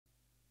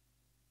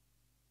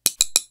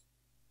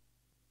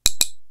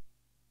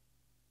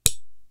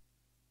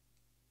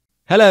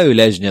Hello,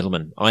 ladies and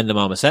gentlemen. I'm the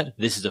Marmoset.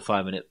 This is a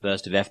 5-minute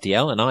burst of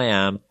FTL, and I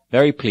am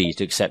very pleased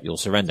to accept your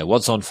surrender.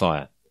 What's on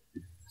fire?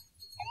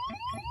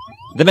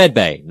 The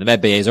medbay. The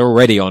medbay is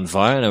already on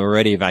fire, and I'm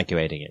already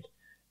evacuating it.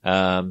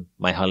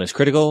 My hull is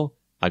critical.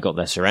 I got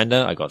their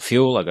surrender. I got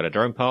fuel. I got a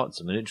drone part,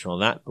 some neutral on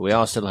that. But we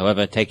are still,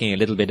 however, taking a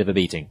little bit of a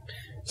beating.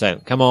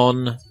 So, come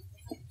on.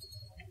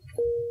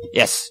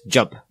 Yes,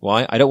 jump.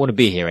 Why? I don't want to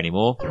be here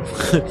anymore.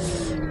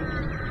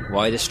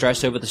 Why the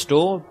stress over the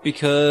store?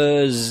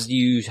 Because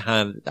you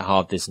have a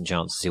half-decent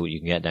chance to see what you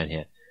can get down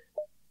here.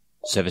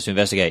 Service to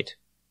investigate.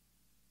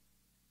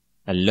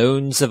 A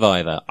lone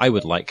survivor. I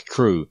would like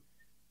crew.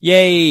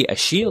 Yay! A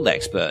shield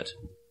expert.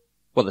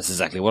 Well, that's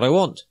exactly what I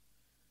want.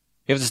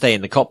 You have to stay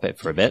in the cockpit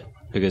for a bit,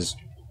 because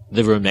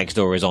the room next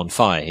door is on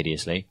fire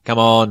hideously. Come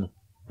on!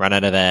 Run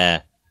out of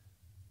there!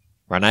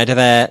 Run out of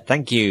there!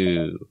 Thank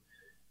you!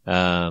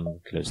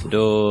 Close the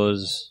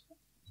doors.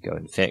 Go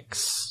and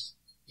fix.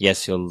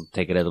 Yes, you'll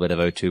take a little bit of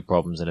O2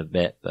 problems in a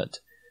bit, but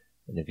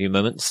in a few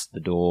moments the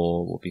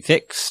door will be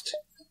fixed.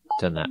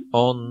 Turn that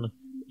on.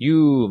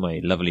 You, my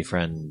lovely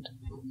friend.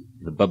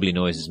 The bubbly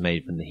noise is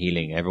made from the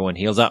healing. Everyone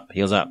heals up,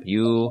 heals up.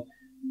 You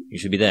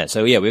should be there.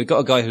 So yeah, we've got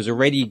a guy who's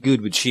already good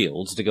with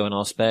shields to go in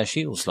our spare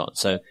shield slot.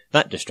 So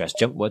that distress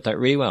jump worked out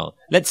really well.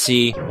 Let's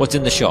see what's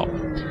in the shop.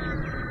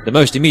 The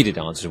most immediate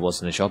answer to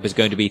what's in the shop is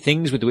going to be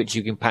things with which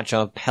you can patch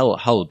our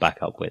hull back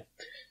up with.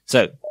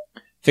 So,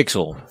 fix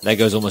all. There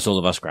goes almost all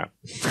of our scrap.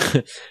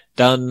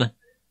 Done.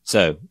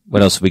 So,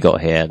 what else have we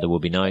got here that will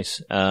be nice?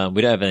 We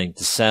don't have anything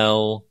to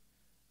sell.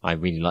 I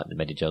really like the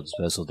Medijel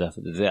dispersal.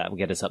 Definitely. That will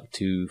get us up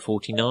to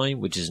 49,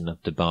 which is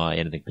enough to buy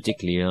anything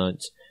particularly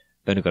nice.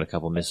 We've only got a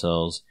couple of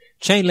missiles.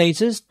 Chain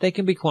lasers, they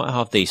can be quite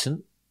half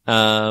decent.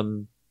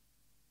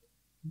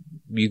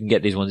 You can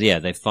get these ones, yeah,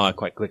 they fire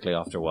quite quickly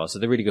after a while, so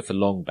they're really good for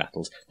long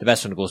battles. The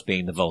best one, of course,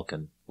 being the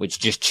Vulcan, which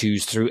just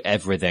chews through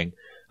everything.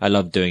 I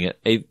love doing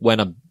it.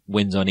 When I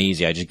wins on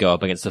easy, I just go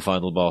up against the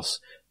final boss,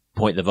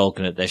 point the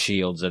Vulcan at their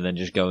shields, and then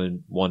just go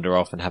and wander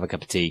off and have a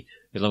cup of tea.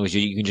 As long as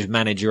you can just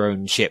manage your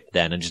own ship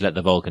then, and just let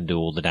the Vulcan do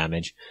all the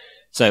damage.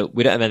 So,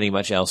 we don't have anything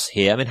much else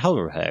here. I mean, hull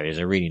repair is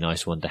a really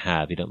nice one to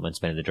have. You don't mind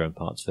spending the drone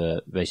parts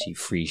for basically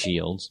free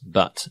shields.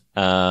 But,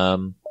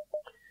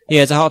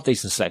 yeah, it's a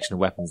half-decent selection of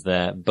weapons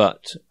there,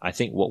 but I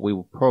think what we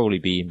will probably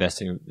be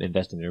investing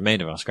the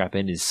remainder of our scrap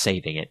in is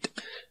saving it.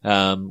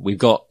 We've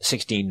got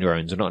 16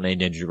 drones. We're not in any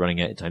danger of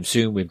running out of time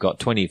soon. We've got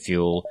 20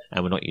 fuel,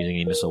 and we're not using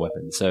any missile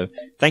weapons. So,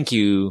 thank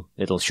you,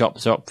 little shop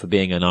for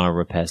being an our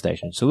repair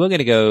station. So we're going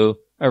to go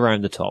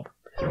around the top,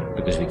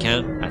 because we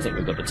can. I think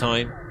we've got the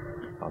time.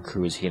 Our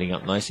crew is healing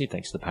up nicely,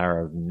 thanks to the power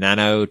of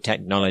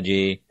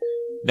nanotechnology.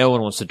 No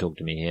one wants to talk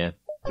to me here.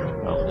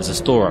 Well, there's a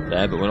store up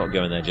there, but we're not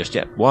going there just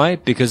yet. Why?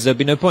 Because there'd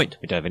be no point.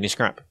 We don't have any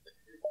scrap.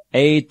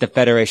 Aid the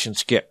Federation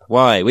ship.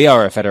 Why? We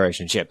are a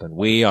Federation ship, and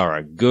we are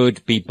a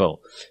good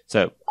people.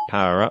 So,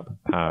 power up,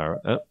 power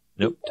up.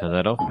 Nope, turn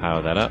that off,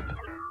 power that up.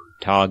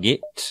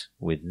 Target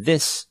with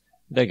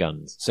the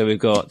guns. So we've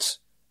got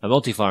a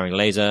multi-firing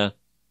laser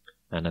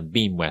and a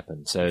beam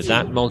weapon. So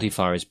that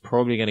multi-fire is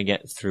probably going to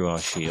get through our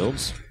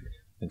shields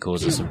and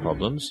cause us some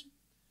problems.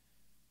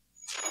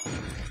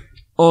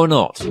 Or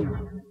not.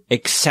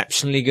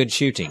 Exceptionally good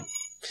shooting.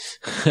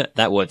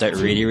 That worked out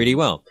really, really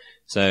well.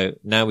 So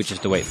now we just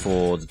have to wait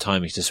for the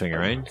timings to swing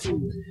around.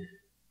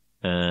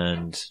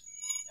 And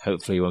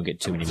hopefully we won't get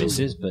too many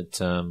misses,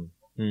 but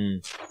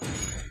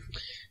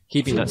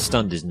keeping that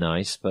stunned is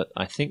nice, but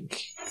I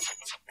think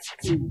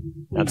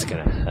that's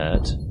gonna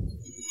hurt.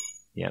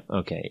 Yeah,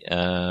 okay.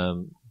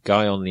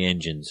 Guy on the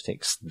engines,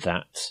 fix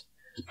that.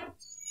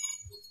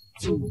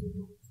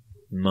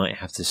 Might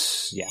have to...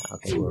 yeah,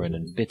 okay, we're in a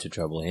bit of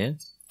trouble here.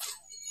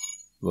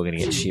 We're going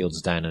to get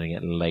shields down and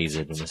get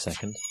lasered in a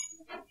second.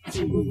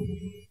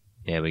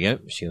 There we go.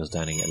 Shields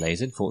down and get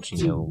lasered.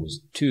 Fortunately, no one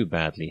was too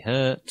badly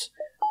hurt.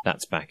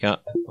 That's back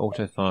up.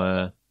 Auto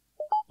fire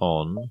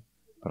on.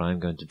 But I'm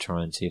going to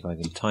try and see if I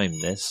can time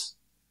this.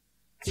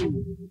 I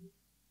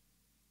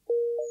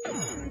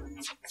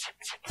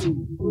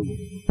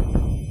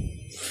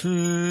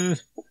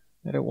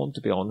don't want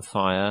to be on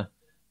fire.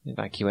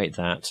 Evacuate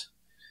that.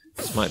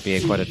 This might be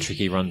quite a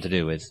tricky run to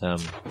do with.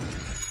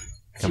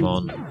 Come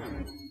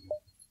on.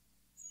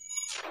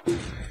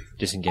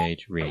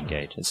 Disengage,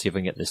 re-engage. Let's see if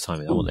we can get this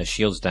time. I want their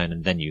shields down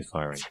and then you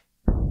firing.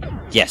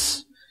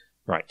 Yes!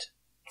 Right.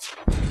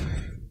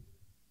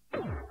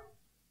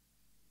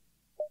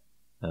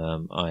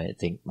 I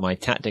think my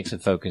tactics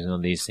of focusing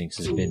on these things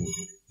has been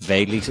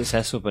vaguely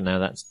successful, but now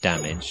that's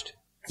damaged.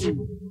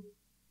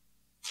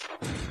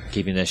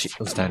 Keeping their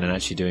shields down and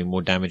actually doing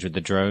more damage with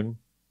the drone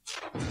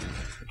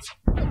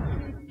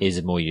is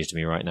of more use to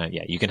me right now.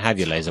 Yeah, you can have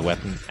your laser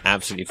weapon.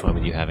 Absolutely fine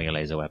with you having a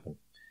laser weapon.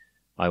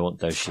 I want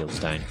those shields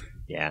down.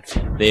 Yeah.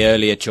 The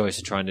earlier choice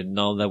of trying to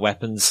null their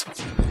weapons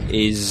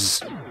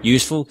is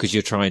useful, because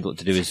you're trying, what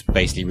to do is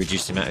basically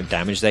reduce the amount of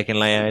damage they can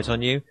lay out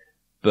on you.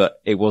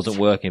 But it wasn't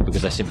working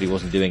because I simply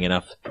wasn't doing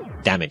enough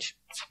damage.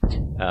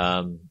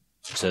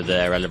 So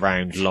they're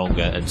around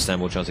longer and stand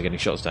more chance of getting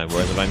shots down.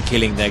 Whereas if I'm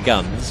killing their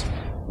guns,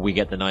 we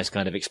get the nice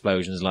kind of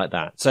explosions like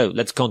that. So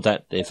let's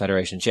contact the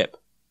Federation ship.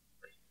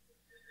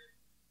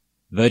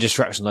 Verge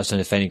destruction lifestyle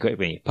is fading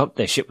quickly. Pump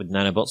their ship with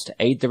nanobots to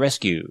aid the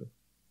rescue.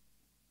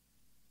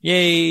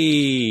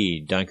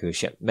 Yay! Danko's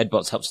ship.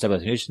 Medbots help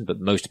stabilize conditions, but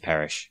most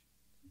perish.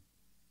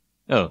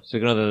 Oh, so we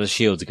got another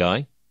shields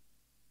guy.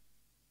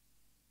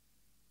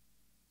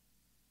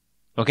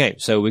 Okay,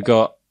 so we've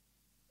got a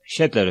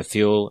shed load of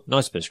fuel,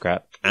 nice bit of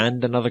scrap,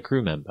 and another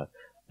crew member.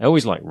 I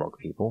always like rock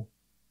people.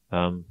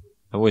 I'm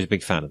always a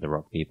big fan of the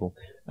rock people.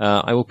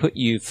 I will put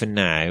you for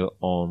now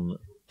on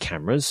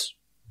cameras.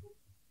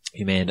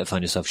 You may end up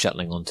finding yourself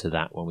shuttling onto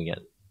that when we get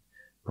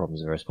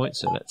problems at various points.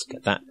 So let's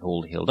get that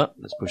all healed up.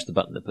 Let's push the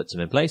button that puts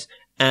them in place.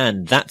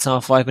 And that's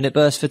our 5-minute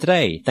burst for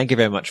today. Thank you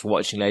very much for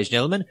watching, ladies and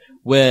gentlemen.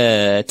 We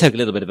took a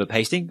little bit of a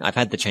pasting. I've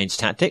had to change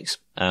tactics.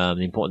 The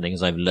important thing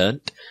is I've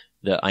learnt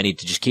that I need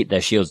to just keep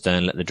their shields down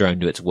and let the drone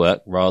do its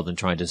work rather than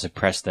trying to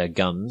suppress their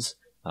guns.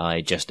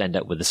 I just end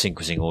up with the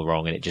sequencing all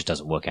wrong and it just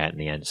doesn't work out in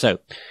the end. So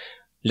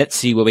let's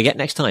see what we get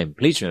next time.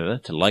 Please remember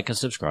to like and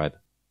subscribe.